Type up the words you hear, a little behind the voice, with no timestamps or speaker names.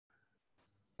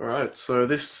All right, so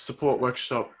this support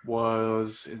workshop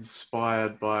was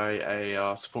inspired by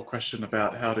a support question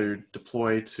about how to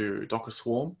deploy to Docker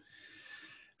Swarm.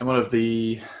 And one of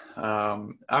the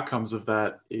outcomes of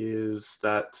that is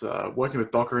that working with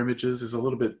Docker images is a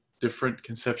little bit different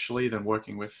conceptually than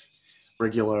working with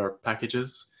regular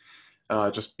packages,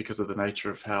 just because of the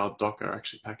nature of how Docker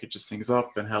actually packages things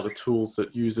up and how the tools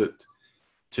that use it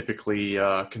typically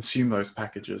consume those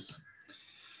packages.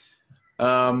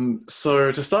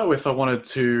 So to start with, I wanted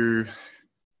to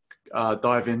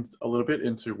dive in a little bit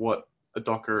into what a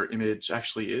Docker image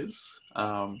actually is,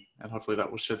 and hopefully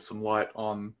that will shed some light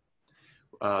on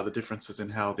the differences in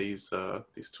how these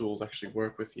tools actually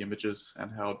work with the images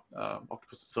and how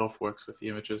Octopus itself works with the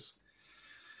images.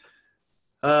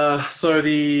 So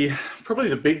probably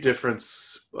the big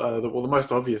difference, the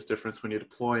most obvious difference when you're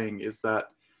deploying is that,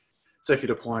 say if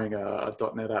you're deploying a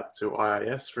 .NET app to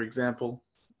IIS, for example,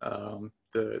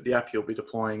 the app you'll be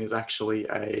deploying is actually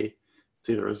it's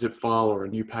either a zip file or a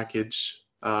new package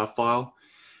file.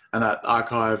 And that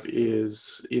archive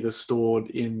is either stored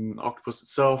in Octopus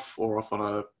itself or off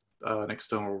on an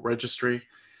external registry.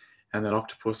 And then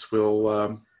Octopus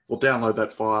will download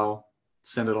that file,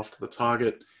 send it off to the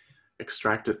target,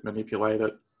 extract it, manipulate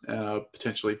it,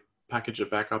 potentially package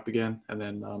it back up again, and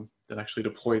then actually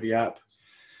deploy the app.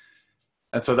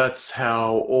 And so that's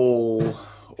how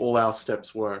all our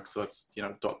steps work. So it's,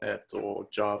 .NET or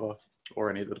Java or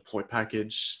any of the deploy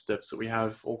package steps that we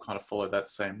have all kind of follow that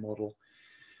same model.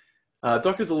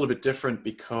 Docker is a little bit different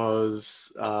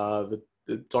because the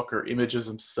Docker images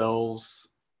themselves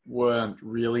weren't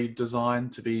really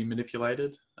designed to be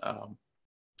manipulated. All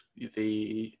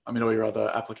your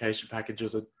other application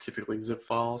packages are typically zip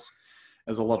files.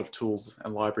 There's a lot of tools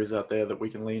and libraries out there that we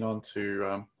can lean on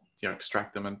to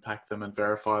extract them and pack them and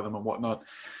verify them and whatnot.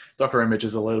 Docker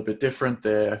images are a little bit different.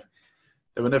 They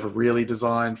were never really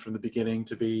designed from the beginning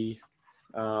to be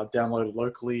downloaded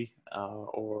locally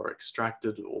or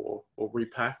extracted or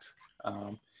repacked.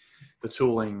 The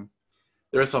tooling,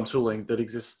 there is some tooling that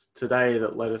exists today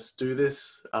that let us do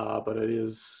this, but it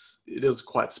is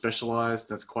quite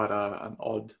specialized and it's quite an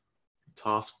odd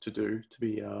task to do, to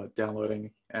be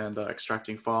downloading and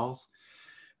extracting files.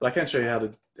 But I can show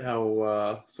you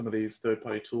how some of these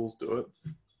third-party tools do it.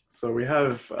 So we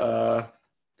have,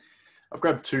 I've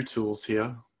grabbed two tools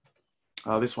here.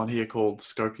 This one here called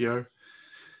Scopio.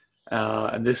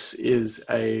 And this is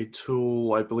a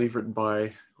tool, I believe, written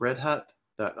by Red Hat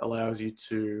that allows you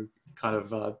to kind of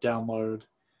download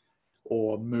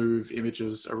or move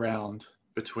images around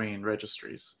between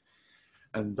registries.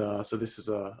 And so this is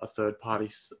a third-party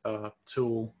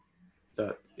tool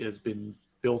that has been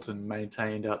built and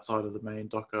maintained outside of the main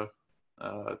Docker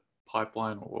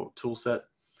pipeline or tool set.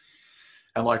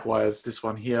 And likewise, this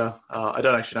one here, I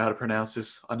don't actually know how to pronounce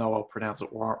this. I know I'll pronounce it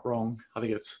wrong. I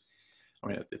think it's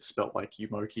spelled like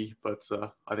Yumoki, but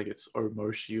I think it's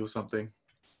Omoshi or something.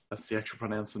 That's the actual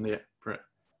pronunciation there.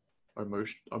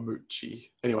 Omuchi.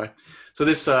 Anyway, so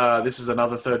this is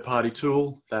another third-party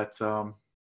tool that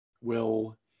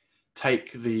will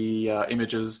take the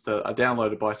images that are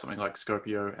downloaded by something like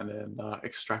Scopio and then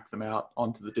extract them out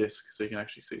onto the disk, so you can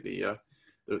actually see the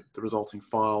resulting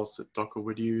files that Docker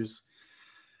would use.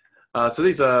 So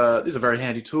these are very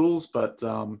handy tools, but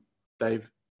they've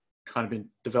kind of been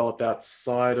developed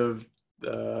outside of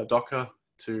Docker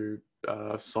to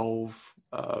solve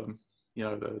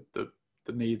the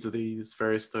needs of these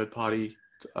various third-party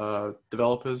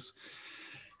developers,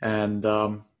 and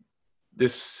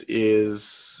this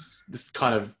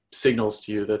kind of signals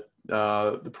to you that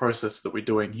the process that we're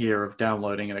doing here of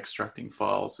downloading and extracting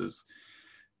files is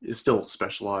still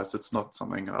specialized. It's not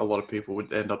something a lot of people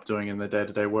would end up doing in their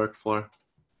day-to-day workflow.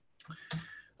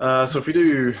 So if we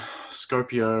do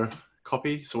Scopio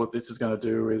copy, so what this is going to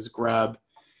do is grab,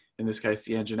 in this case,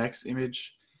 the Nginx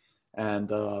image and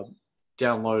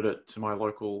download it to my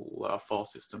local file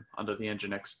system under the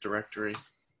Nginx directory.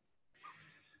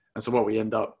 And so what we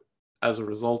end up as a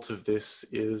result of this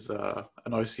is an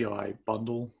OCI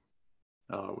bundle,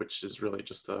 which is really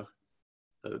just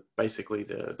basically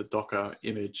the Docker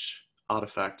image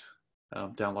artifact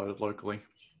downloaded locally.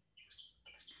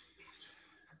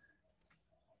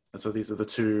 And so these are the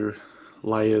two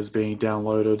layers being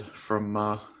downloaded from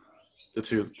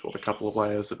the couple of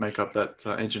layers that make up that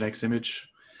Nginx image.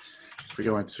 If we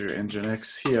go into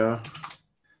Nginx here,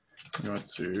 we go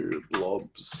into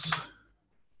blobs.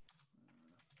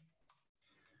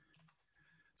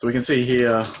 So we can see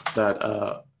here that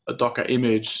a Docker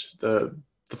image, the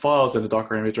files in the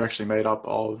Docker image are actually made up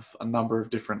of a number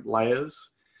of different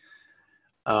layers.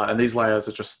 And these layers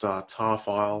are just tar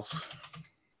files.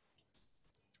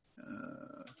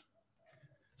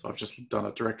 So I've just done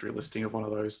a directory listing of one of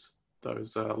those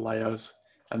layers,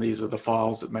 and these are the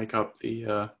files that make up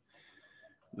the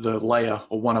layer,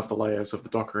 or one of the layers of the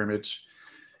Docker image.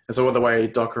 And so the way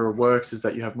Docker works is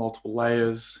that you have multiple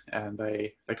layers, and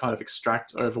they kind of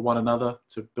extract over one another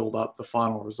to build up the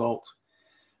final result.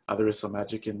 There is some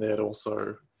magic in there to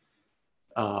also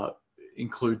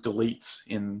include deletes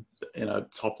in a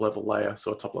top level layer.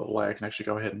 So a top level layer can actually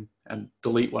go ahead and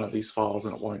delete one of these files,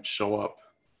 and it won't show up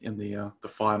in the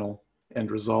final end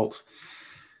result.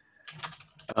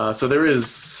 So there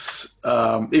is,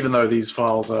 even though these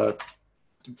files are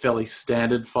fairly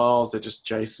standard files, they're just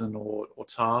JSON or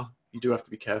tar, you do have to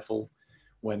be careful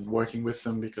when working with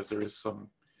them, because there is some,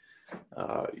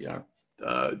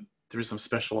 there is some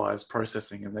specialized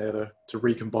processing in there to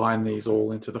recombine these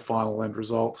all into the final end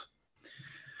result.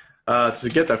 To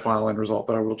get that final end result,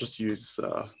 though, we'll just use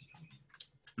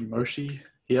Emoshi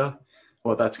here.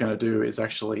 What that's going to do is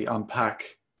actually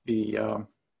unpack the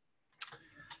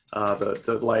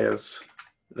layers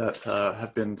that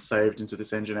have been saved into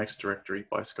this Nginx directory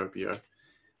by Scopio,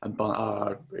 and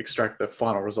extract the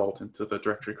final result into the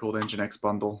directory called Nginx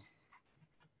bundle.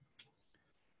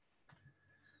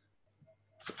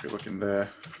 So if you look in there,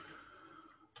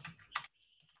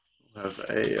 we'll have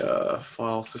a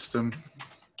file system,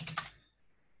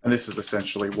 and this is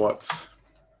essentially what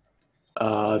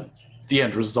the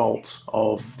end result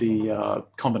of the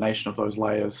combination of those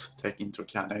layers, taking into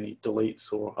account any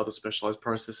deletes or other specialized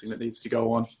processing that needs to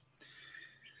go on.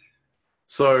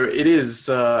 So it is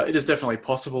definitely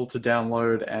possible to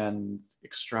download and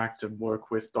extract and work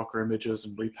with Docker images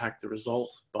and repack the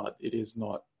result, but it is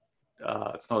not.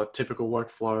 It's not a typical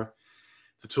workflow.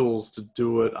 The tools to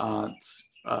do it aren't.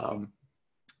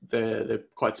 They're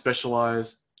quite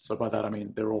specialized. So by that I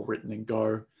mean they're all written in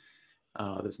Go.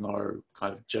 There's no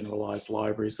kind of generalized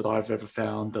libraries that I've ever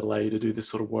found that allow you to do this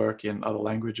sort of work in other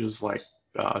languages like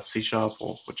C#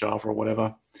 or Java or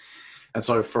whatever. And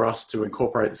so for us to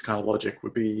incorporate this kind of logic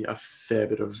would be a fair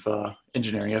bit of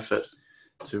engineering effort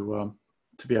to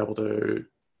be able to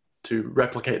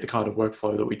replicate the kind of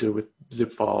workflow that we do with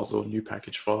zip files or new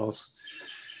package files.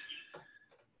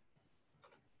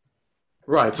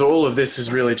 Right, so all of this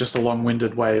is really just a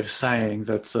long-winded way of saying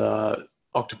that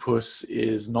Octopus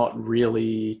is not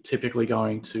really typically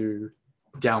going to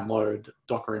download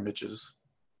Docker images.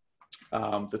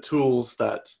 The tools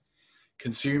that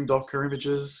consume Docker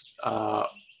images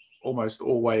almost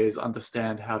always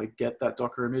understand how to get that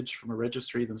Docker image from a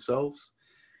registry themselves,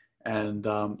 and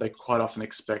they quite often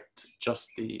expect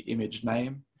just the image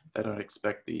name. They don't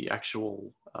expect the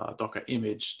actual Docker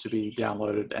image to be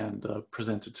downloaded and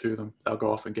presented to them. They'll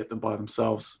go off and get them by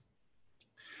themselves.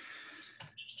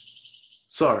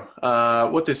 So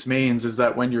what this means is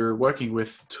that when you're working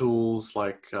with tools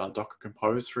like Docker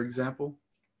Compose, for example,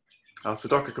 so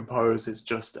Docker Compose is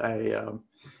just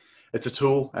it's a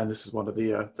tool, and this is one of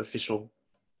the official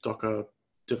Docker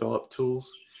developed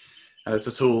tools. And it's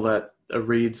a tool that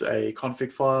reads a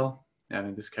config file, and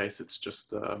in this case, it's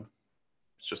just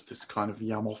this kind of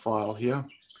YAML file here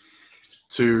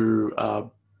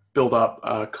to build up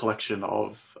a collection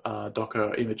of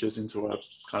Docker images into a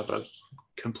kind of a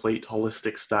complete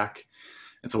holistic stack.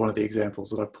 And so one of the examples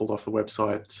that I pulled off the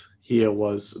website here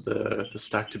was the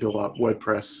stack to build up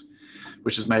WordPress,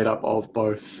 which is made up of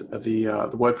both the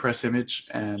WordPress image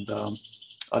and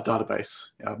a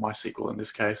database, MySQL in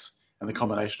this case. And the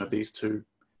combination of these two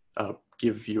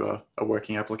give you a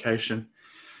working application.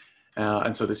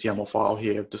 And so this YAML file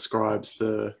here describes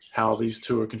how these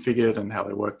two are configured and how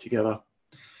they work together.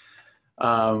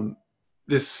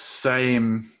 This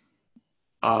same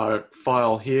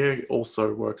file here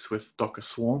also works with Docker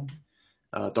Swarm.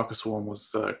 Docker Swarm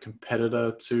was a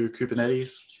competitor to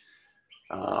Kubernetes.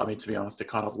 I mean, to be honest, it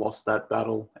kind of lost that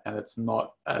battle, and it's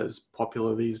not as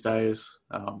popular these days.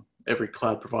 Every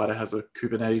cloud provider has a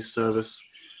Kubernetes service.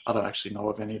 I don't actually know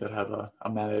of any that have a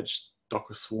managed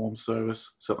Docker Swarm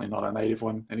service, certainly not a native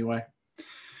one anyway.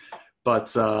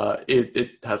 But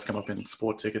it has come up in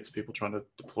support tickets, people trying to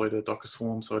deploy to Docker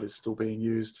Swarm, so it is still being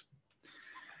used.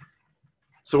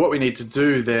 So what we need to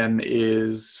do then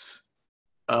is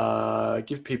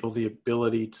give people the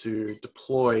ability to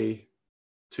deploy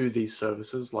to these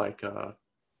services like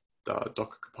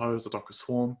Docker Compose or Docker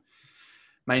Swarm,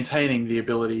 maintaining the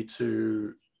ability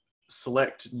to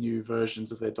select new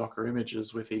versions of their Docker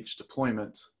images with each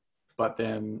deployment, but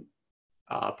then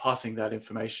passing that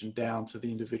information down to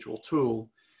the individual tool,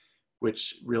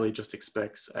 which really just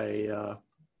expects a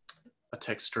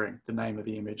text string, the name of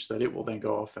the image that it will then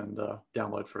go off and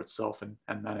download for itself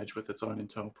and manage with its own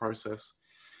internal process.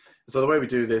 So the way we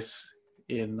do this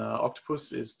in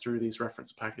Octopus is through these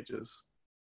reference packages.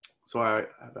 So I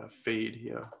have a feed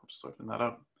here. I'll just open that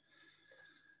up.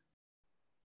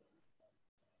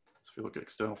 So if you look at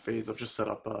external feeds, I've just set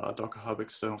up a Docker Hub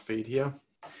external feed here.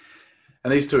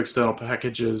 And these two external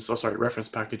packages, reference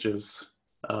packages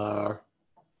are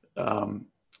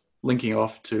linking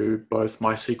off to both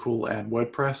MySQL and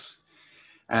WordPress.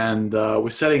 And we're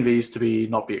setting these to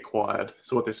not be acquired.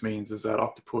 So what this means is that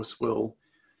Octopus will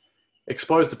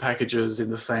expose the packages in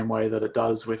the same way that it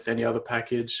does with any other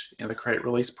package in the create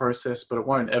release process, but it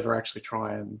won't ever actually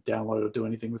try and download or do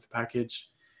anything with the package.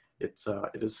 It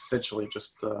is essentially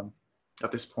just,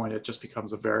 at this point, it just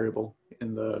becomes a variable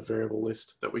in the variable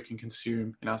list that we can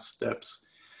consume in our steps.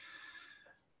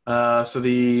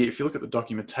 If you look at the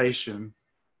documentation,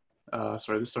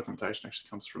 this documentation actually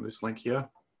comes from this link here.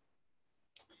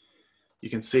 You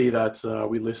can see that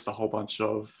we list a whole bunch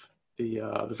of the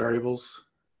variables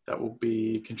that will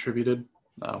be contributed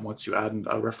once you add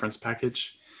a reference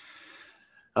package.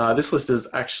 This list is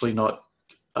actually not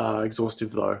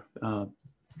exhaustive though.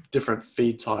 Different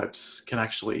feed types can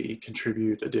actually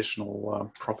contribute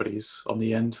additional properties on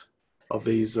the end of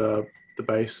these, the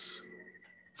base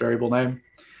variable name.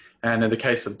 And in the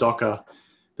case of Docker,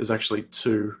 there's actually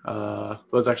two. I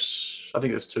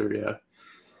think there's two, yeah.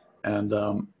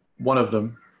 And one of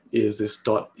them is this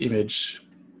 .image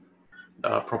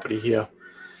property here.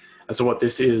 And so what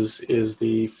this is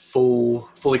the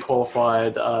fully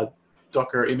qualified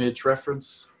Docker image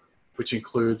reference, which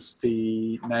includes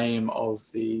the name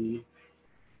of the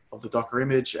Docker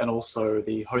image and also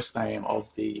the host name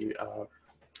of the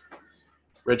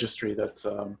registry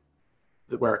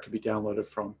where it can be downloaded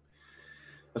from.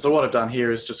 And so what I've done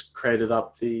here is just created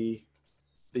up the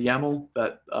YAML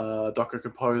that Docker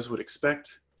Compose would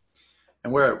expect,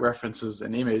 and where it references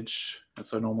an image. And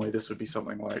so normally this would be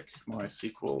something like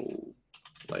MySQL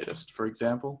latest, for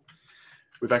example.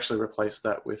 We've actually replaced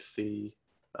that with the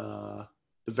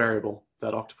variable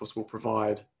that Octopus will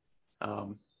provide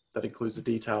that includes the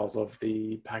details of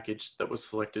the package that was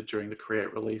selected during the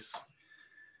create release.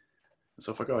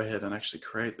 So if I go ahead and actually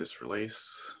create this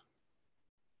release,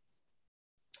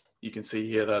 you can see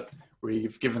here that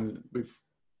we've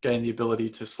gained the ability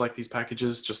to select these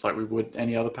packages just like we would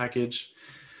any other package.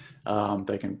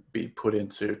 They can be put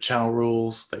into channel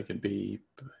rules. They can be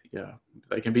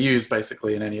used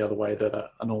basically in any other way that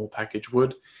a normal package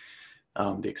would.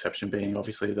 The exception being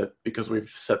obviously that because we've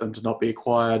set them to not be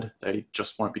acquired, they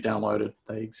just won't be downloaded.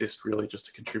 They exist really just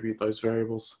to contribute those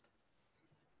variables.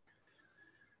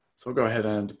 So I'll go ahead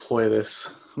and deploy this.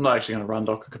 I'm not actually going to run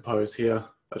Docker Compose here.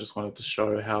 I just wanted to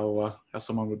show how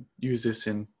someone would use this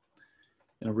in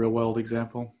a real world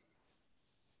example.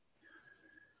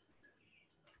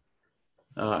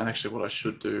 And actually what I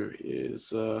should do is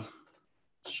show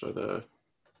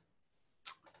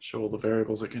all the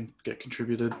variables that can get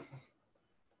contributed.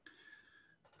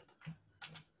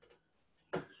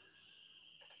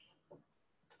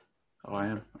 Oh, I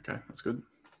am. Okay, that's good.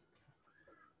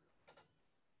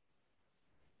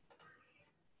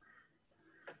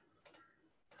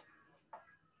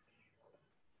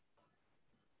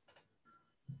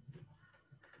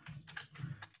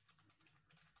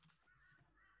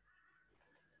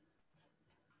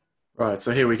 Right,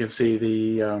 so here we can see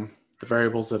the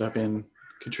variables that have been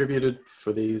contributed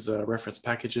for these reference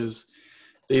packages.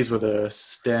 These were the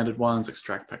standard ones: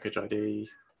 extract package ID,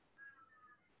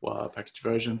 package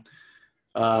version.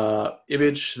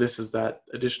 Image, this is that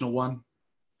additional one,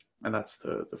 and that's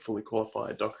the fully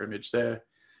qualified Docker image there.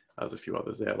 There's a few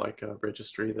others there, like a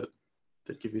registry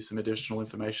that give you some additional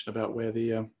information about where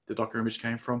the Docker image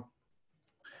came from.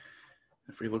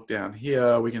 If we look down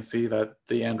here, we can see that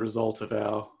the end result of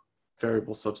our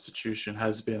variable substitution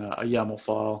has been a YAML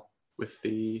file with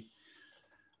the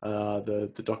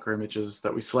Docker images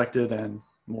that we selected, and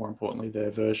more importantly,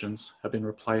 their versions have been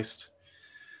replaced.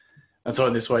 And so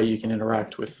in this way, you can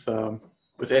interact with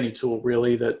any tool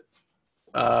really that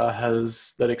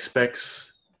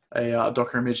expects a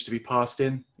Docker image to be passed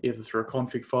in, either through a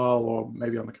config file or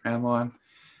maybe on the command line,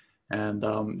 and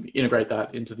integrate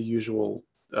that into the usual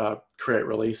create,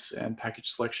 release, and package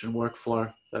selection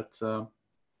workflow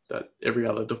that every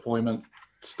other deployment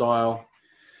style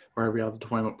or every other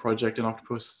deployment project in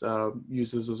Octopus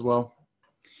uses as well.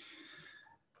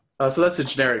 So that's a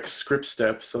generic script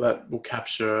step. So that will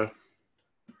capture,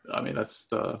 that's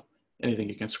anything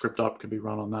you can script up can be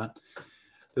run on that.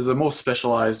 There's a more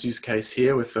specialized use case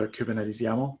here with the Kubernetes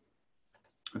YAML.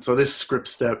 And so this script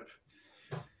step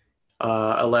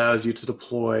allows you to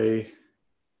deploy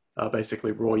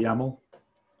basically raw YAML,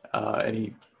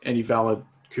 any valid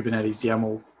Kubernetes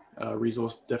YAML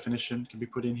resource definition can be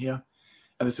put in here.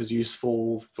 And this is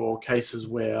useful for cases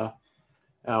where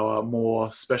our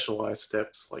more specialized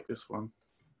steps like this one.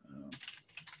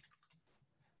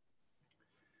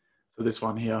 So this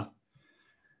one here.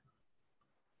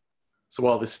 So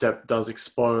while this step does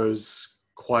expose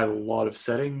quite a lot of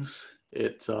settings,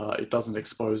 it doesn't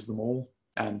expose them all,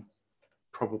 and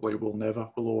probably will never.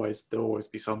 There'll always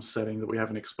be some setting that we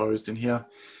haven't exposed in here.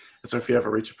 And so if you ever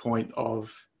reach a point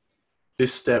of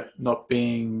this step not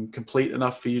being complete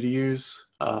enough for you to use,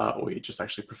 or you just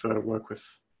actually prefer to work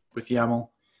with YAML,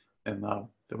 then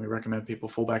we recommend people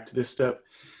fall back to this step.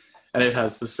 And it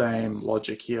has the same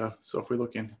logic here. So if we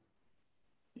look in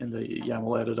the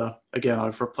YAML editor, again,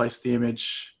 I've replaced the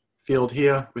image field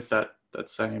here with that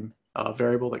same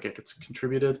variable that gets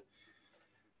contributed.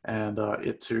 And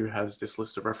it too has this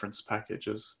list of reference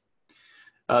packages.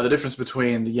 The difference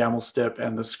between the YAML step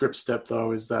and the script step,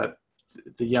 though, is that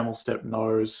the YAML step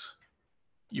knows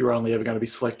you're only ever going to be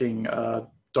selecting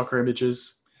Docker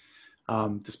images.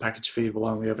 This package feed will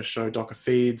only ever show Docker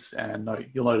feeds, and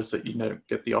you'll notice that you don't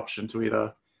get the option to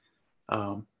either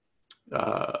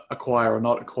acquire or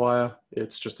not acquire.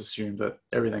 It's just assumed that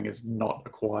everything is not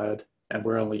acquired, and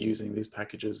we're only using these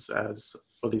packages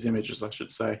or these images, I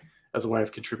should say, as a way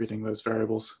of contributing those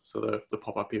variables. So the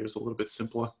pop-up here is a little bit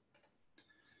simpler.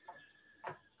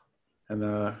 And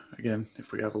again,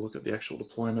 if we have a look at the actual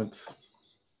deployment,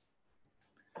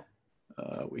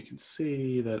 we can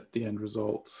see that the end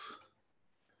result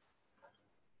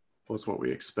was what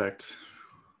we expect.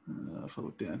 If I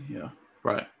look down here,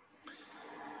 right.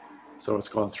 So it's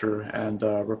gone through and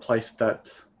replaced that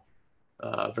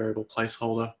variable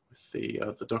placeholder with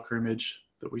the Docker image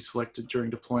that we selected during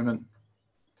deployment,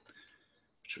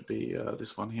 which would be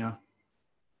this one here.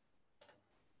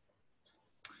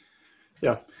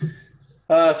 Yeah.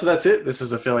 So that's it. This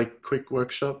is a fairly quick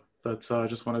workshop, but I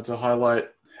just wanted to highlight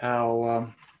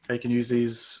how you can use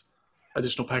these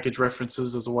additional package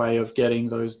references as a way of getting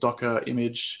those Docker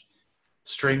image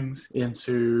strings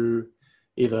into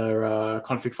either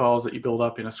config files that you build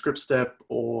up in a script step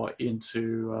or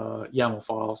into YAML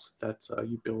files that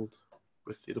you build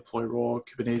with the deploy raw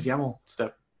Kubernetes YAML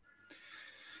step.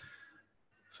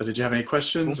 So did you have any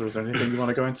questions, or is there anything you want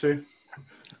to go into?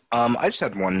 I just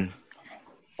had one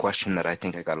question that I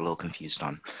think I got a little confused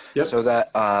on. Yep. So that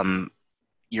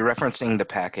you're referencing the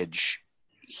package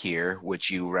here,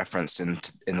 which you referenced in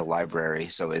the library.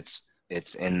 So it's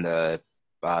in the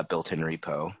built-in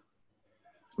repo.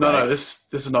 No, right? no, this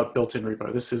is not built-in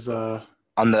repo. This is on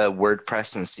the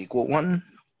WordPress and SQL one.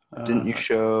 Didn't you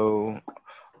show,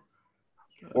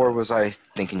 or was I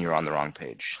thinking you're on the wrong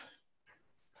page?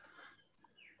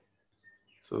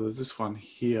 So there's this one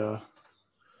here.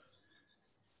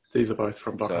 These are both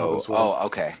from Docker Hub as well. Oh,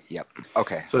 okay. Yep.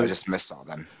 Okay. So I just missed all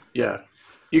them. Yeah.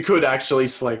 You could actually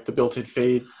select the built-in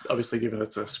feed. Obviously, given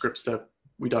it's a script step,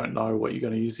 we don't know what you're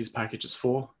going to use these packages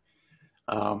for.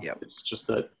 It's just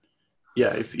that,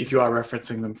 yeah, if you are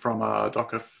referencing them from a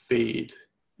Docker feed,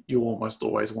 you almost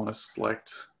always want to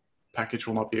select package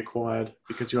will not be acquired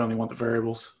because you only want the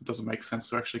variables. It doesn't make sense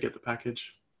to actually get the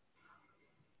package.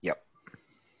 Yep.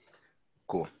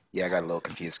 Cool. Yeah, I got a little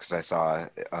confused because I saw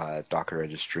Docker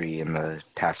registry in the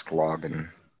task log, and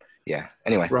yeah.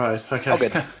 Anyway. Right. Okay. All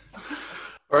good.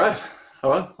 All right.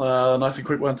 All right. Nice and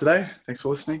quick one today. Thanks for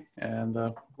listening, and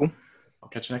cool. I'll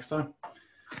catch you next time.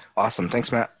 Awesome.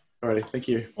 Thanks, Matt. All righty. Thank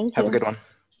you. Have a good one.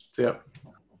 See ya.